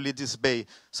it's actually this bay.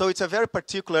 So it's a very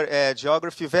particular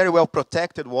geography, very well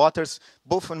protected waters,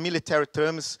 both on military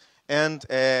terms and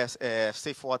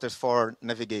safe waters for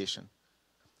navigation.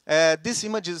 This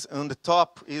image is on the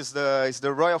top is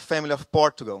the royal family of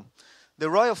Portugal. the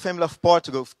royal family of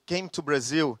Portugal came to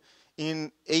Brazil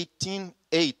in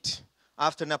 1808,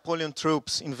 after Napoleon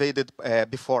troops invaded,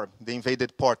 before they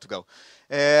invaded Portugal.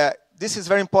 This is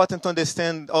very important to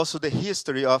understand also the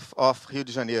history of Rio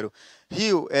de Janeiro.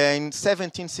 Rio, in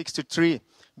 1763,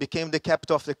 became the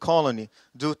capital of the colony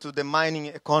due to the mining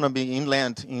economy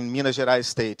inland in Minas Gerais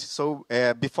state. So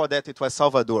before that, it was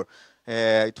Salvador.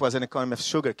 It was an economy of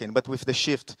sugarcane, but with the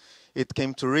shift, it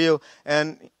came to Rio.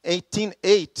 And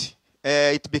 1808,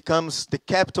 it becomes the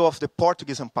capital of the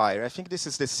Portuguese Empire. I think this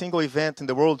is the single event in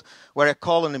the world where a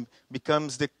colony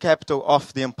becomes the capital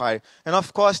of the empire. And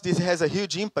of course, this has a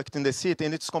huge impact in the city,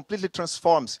 and it completely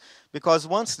transforms. Because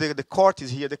once the court is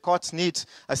here, the court needs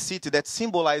a city that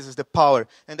symbolizes the power,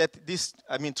 and that this,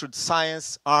 I mean, through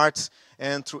science, arts,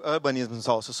 and through urbanism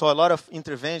also. So a lot of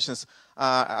interventions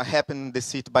are happening in the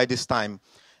city by this time.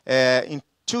 In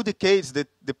 2 decades,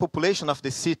 the population of the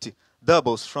city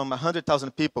doubles from 100,000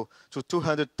 people to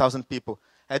 200,000 people.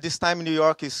 At this time, New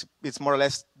York it's more or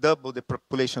less double the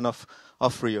population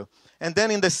of Rio. And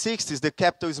then in the 60s, the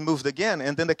capital is moved again,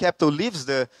 and then the capital leaves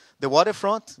the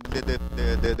waterfront,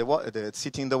 the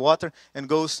city in the water, and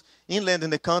goes inland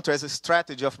in the country as a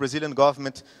strategy of Brazilian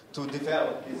government to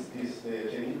develop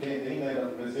the inland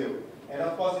of Brazil. And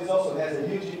of course, this also has a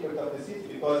huge impact of the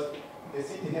city, because the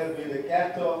city has been the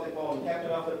capital of the colony,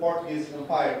 capital of the Portuguese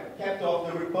Empire, capital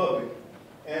of the Republic,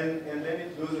 and then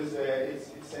it loses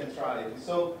its centrality.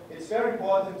 So it's very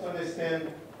important to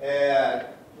understand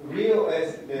Rio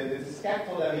as this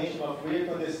capital dimension of Rio,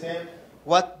 to understand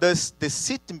what does the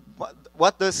city,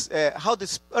 how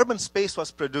this urban space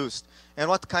was produced, and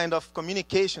what kind of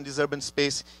communication this urban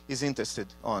space is interested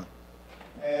on.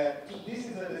 This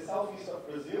is the southeast of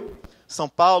Brazil. São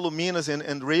Paulo, Minas,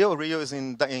 and Rio. Rio is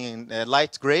in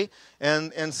light gray,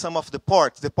 and some of the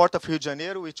port. The port of Rio de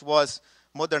Janeiro, which was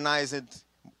modernized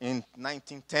in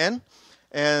 1910,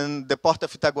 and the port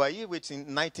of Itaguaí, which in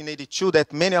 1982,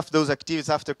 that many of those activities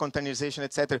after containerization,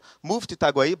 etc., moved to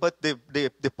Itaguaí, but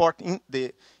the port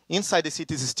inside the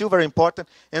city is still very important,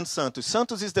 and Santos.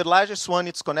 Santos is the largest one.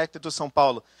 It's connected to São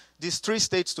Paulo. These 3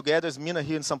 states together, Minas,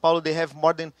 Rio, and São Paulo, they have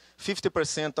more than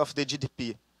 50% of the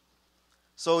GDP.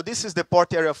 So this is the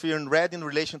port area of Rio in red in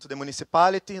relation to the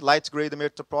municipality, light gray, the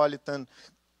metropolitan,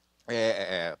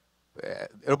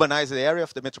 urbanized area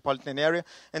of the metropolitan area,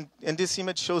 and this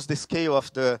image shows the scale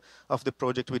of the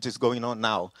project which is going on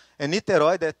now. And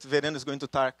Niterói, that Verena is going to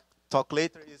talk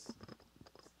later, is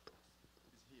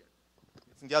here.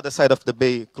 It's on the other side of the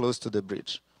bay, close to the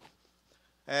bridge.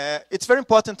 It's very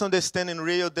important to understand in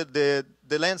Rio that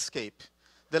the landscape.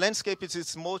 The landscape is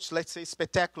its most, let's say,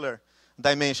 spectacular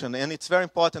dimension, and it's very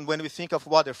important when we think of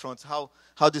waterfronts,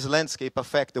 how this landscape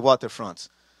affects the waterfronts.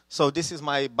 So this is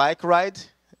my bike ride,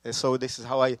 so this is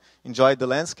how I enjoy the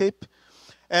landscape.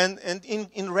 And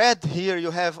in red here, you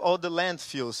have all the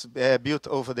landfills built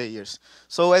over the years.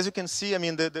 So as you can see, I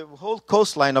mean, the whole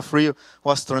coastline of Rio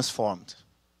was transformed.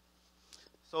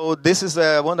 So this is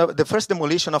one of the first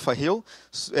demolition of a hill.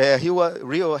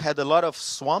 Rio had a lot of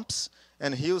swamps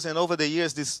and hills, and over the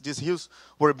years, these hills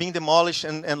were being demolished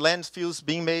and landfills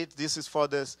being made. This is for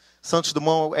the Santos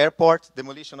Dumont Airport,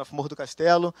 demolition of Morro do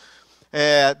Castelo.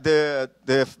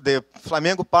 The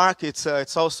Flamengo Park,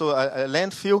 it's also a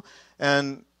landfill,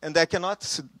 and I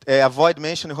cannot avoid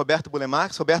mentioning Roberto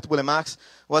Bulemarx. Roberto Bulemarx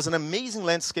was an amazing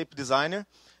landscape designer.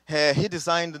 He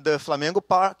designed the Flamengo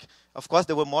Park. Of course,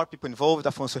 there were more people involved,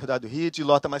 Afonso Herdado Ride,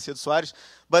 Lota Macedo Soares,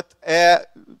 but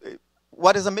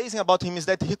what is amazing about him is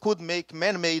that he could make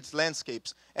man-made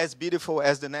landscapes as beautiful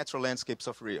as the natural landscapes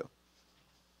of Rio.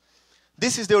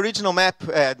 This is the original map,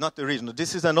 not the original,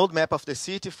 this is an old map of the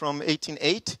city from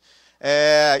 1808.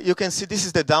 You can see this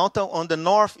is the downtown. On the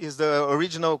north is the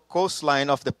original coastline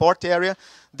of the port area.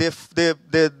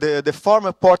 The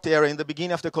former port area in the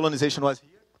beginning of the colonization was here.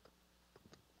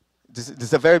 This is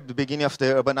the very beginning of the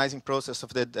urbanizing process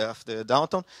of the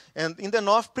downtown. And in the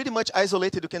north, pretty much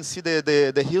isolated, you can see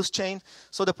the hills chain.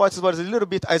 So the port was a little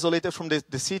bit isolated from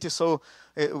the city. So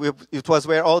it was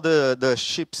where all the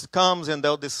ships comes and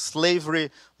all the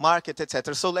slavery market,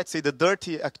 etc. So let's say the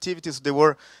dirty activities, they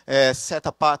were set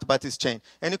apart by this chain.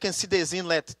 And you can see the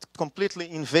inlet completely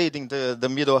invading the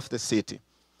middle of the city.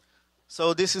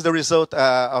 So this is the result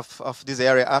of this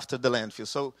area after the landfill.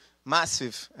 So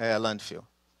massive landfill.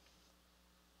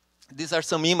 These are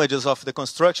some images of the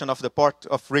construction of the port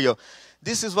of Rio.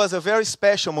 This was a very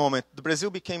special moment. Brazil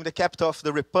became the capital of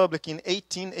the Republic in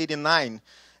 1889.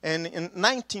 And in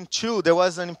 1902, there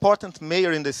was an important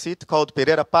mayor in the city called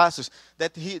Pereira Passos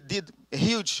that he did a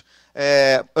huge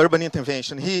urban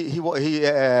intervention. He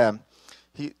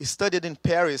he studied in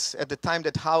Paris at the time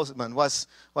that Haussmann was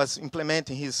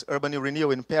implementing his urban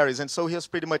renewal in Paris, and so he was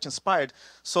pretty much inspired.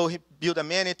 So he built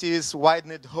amenities,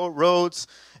 widened roads,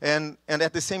 and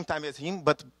at the same time as him,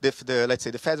 but let's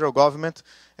say the federal government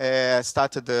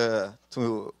started the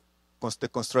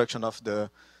construction of the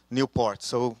new port,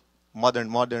 so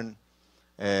modern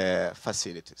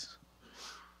facilities.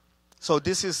 So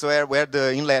this is where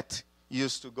the inlet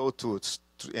used to go to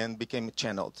and became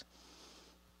channeled.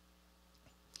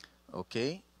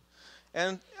 Okay,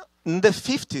 and in the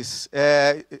 50s,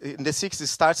 in the 60s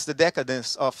starts the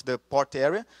decadence of the port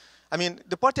area. I mean,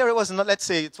 the port area was not, let's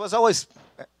say, it was always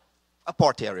a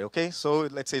port area, okay? So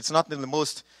let's say it's not the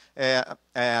most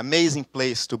amazing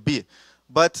place to be.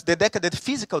 But the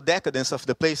physical decadence of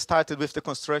the place started with the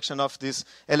construction of this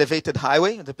elevated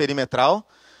highway, the perimetral,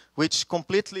 which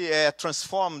completely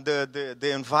transformed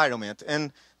the environment.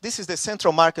 And this is the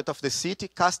central market of the city,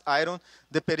 cast iron.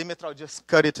 The perimetral just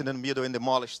cut it in the middle and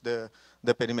demolished the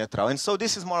perimetral. And so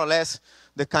this is more or less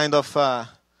the kind of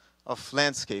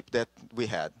landscape that we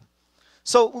had.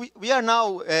 So we are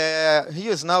now, he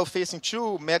is now facing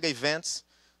two mega events,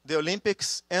 the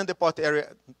Olympics and the port area,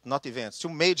 not events, two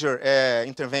major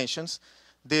interventions,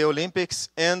 the Olympics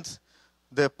and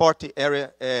the port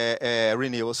area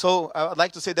renewal. So I would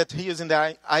like to say that he is in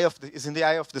the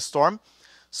eye of the storm.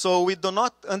 So we do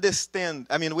not understand,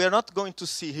 I mean, we are not going to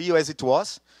see Rio as it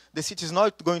was. The city is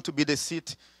not going to be the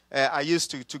city I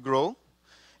used to grow.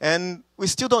 And we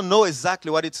still don't know exactly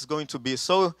what it's going to be.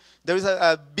 So there is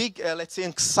a big, let's say,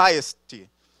 anxiety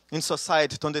in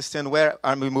society to understand where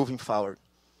are we moving forward.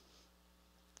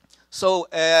 So,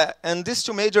 and these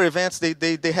two major events,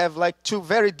 they have like two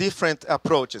very different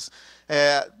approaches.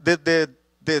 The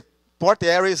port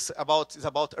area is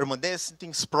about urban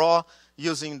density, sprawl,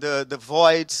 using the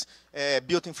voids,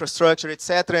 built infrastructure,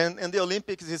 etc. And the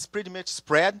Olympics is pretty much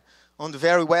spread on the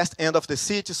very west end of the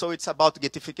city, so it's about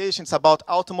ghettification, it's about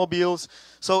automobiles.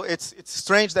 So it's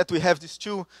strange that we have these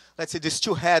two, let's say, these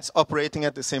two heads operating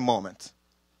at the same moment.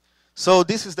 So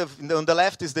this is on the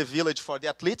left is the village for the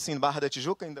athletes in Barra da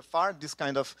Tijuca, in the far, this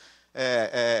kind of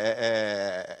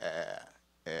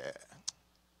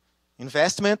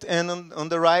investment, and on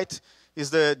the right is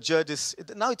the judges.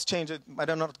 Now it's changed,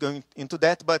 I'm not going into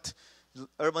that, but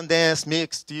urban dance,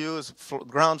 mixed use,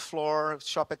 ground floor,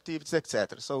 shop activities,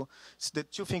 etc. So it's the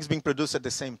two things being produced at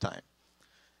the same time.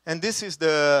 And this is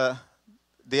the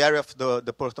area of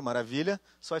the Porto Maravilha.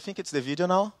 So I think it's the video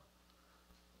now.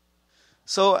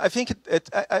 So I think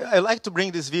I like to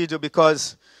bring this video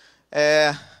because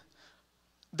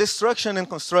destruction and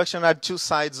construction are two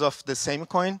sides of the same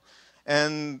coin.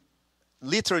 And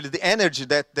literally the energy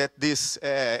that this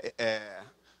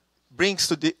brings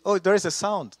to the... Oh, there is a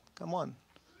sound. Come on.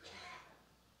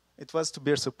 It was to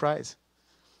be a surprise.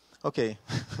 Okay.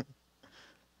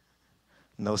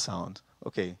 No sound.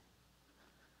 Okay.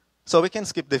 So we can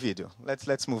skip the video.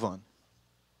 Let's move on.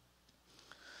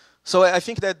 So I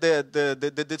think that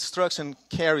the destruction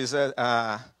carries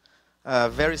a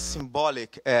very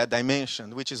symbolic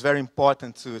dimension, which is very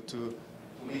important to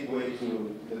lead way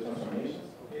to the transformations.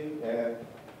 Okay.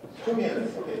 2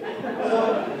 minutes. Okay.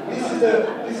 So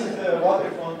this is the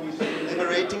waterfront which is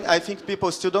liberating. I think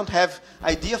people still don't have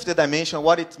idea of the dimension,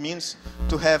 what it means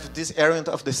to have this area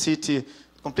of the city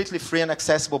completely free and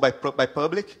accessible by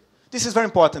public. This is very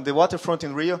important. The waterfront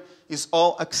in Rio is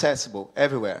all accessible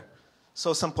everywhere.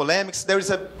 So some polemics. There is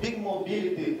a big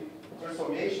mobility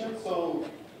transformation. So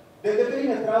the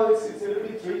perimetral it's a little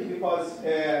bit tricky because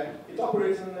it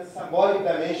operates in a symbolic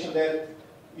dimension that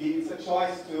it's a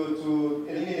choice to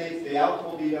eliminate the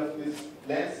automobile of this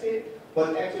landscape,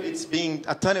 but actually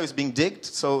a tunnel is being digged,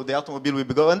 so the automobile will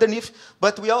go underneath.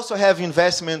 But we also have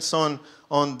investments on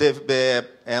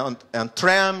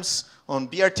trams, on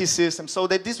BRT systems, so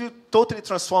that this will totally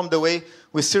transform the way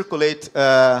we circulate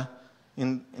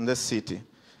in the city.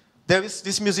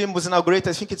 This museum was inaugurated.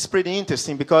 I think it's pretty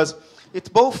interesting because it's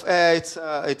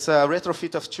a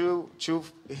retrofit of two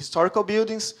historical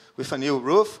buildings with a new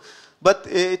roof. But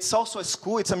it's also a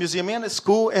school, it's a museum and a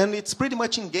school, and it's pretty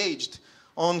much engaged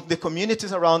on the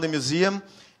communities around the museum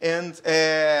and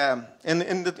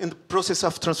in the process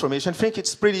of transformation. I think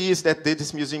it's pretty easy that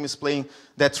this museum is playing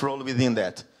that role within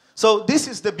that. So this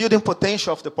is the building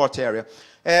potential of the port area.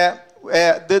 The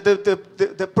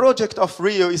project of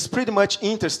Rio is pretty much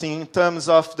interesting in terms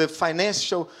of the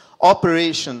financial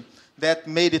operation that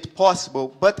made it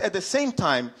possible, but at the same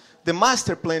time, the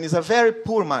master plan is a very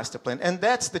poor master plan, and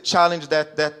that's the challenge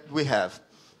that we have.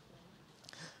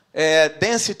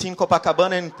 Density in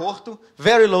Copacabana and in Porto,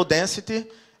 very low density.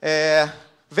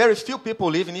 Very few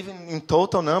people living, even in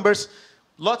total numbers.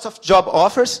 lots of job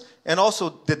offers, and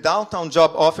also the downtown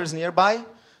job offers nearby.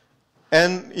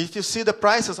 And if you see the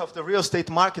prices of the real estate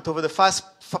market over the past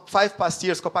 5 past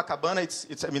years, Copacabana,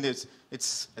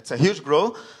 it's a huge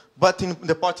growth, but in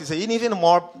the port is an even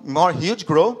more huge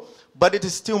growth, but it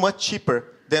is still much cheaper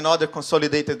than other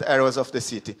consolidated areas of the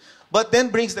city. But then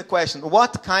brings the question,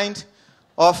 what kind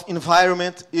of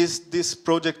environment is this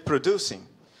project producing?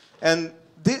 And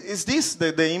is this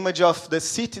the image of the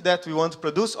city that we want to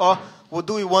produce, or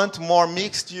do we want more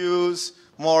mixed use,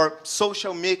 more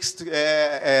social mixed,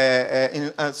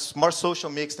 in a more social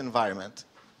mixed environment?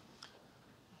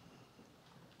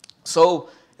 So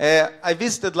I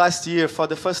visited last year for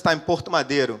the first time Porto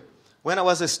Madeiro. When I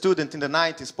was a student in the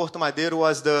 90s, Porto Madeiro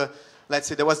was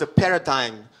the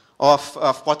paradigm of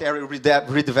port area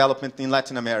redevelopment in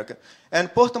Latin America.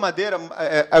 And Porto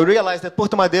Madeira, I realized that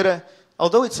Porto Madeira,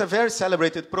 although it's a very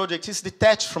celebrated project, is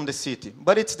detached from the city.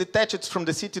 But it's detached from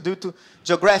the city due to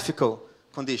geographical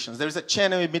conditions. There's a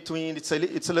channel in between, it's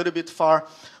a little bit far.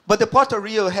 But the Port of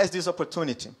Rio has this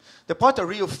opportunity. The Port of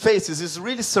Rio is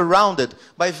really surrounded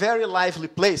by very lively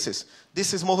places.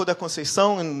 This is Morro da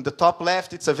Conceição in the top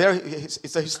left. It's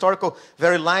a historical,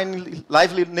 very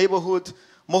lively neighborhood.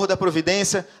 Morro da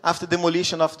Providência, after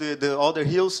demolition of the older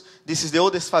hills. This is the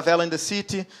oldest favela in the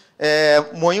city.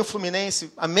 Moinho Fluminense,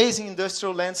 amazing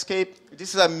industrial landscape.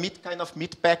 This is a kind of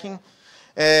meat packing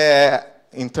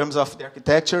in terms of the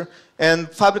architecture. And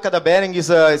Fábrica da Bering is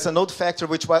an old factory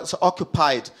which was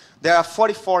occupied. There are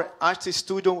 44 art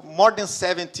studios, more than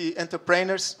 70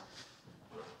 entrepreneurs.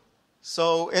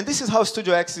 So, and this is how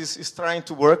Studio X is trying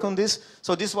to work on this.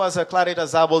 So this was Clara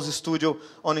Irazábal's studio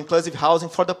on inclusive housing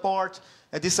for the port.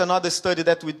 And this is another study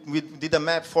that we did a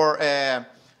map for a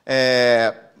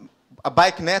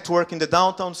bike network in the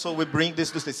downtown. So we bring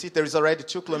this to the city. There is already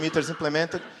 2 kilometers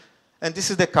implemented. And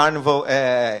this is the carnival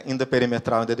in the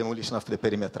perimetral, the demolition of the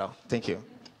perimetral. Thank you.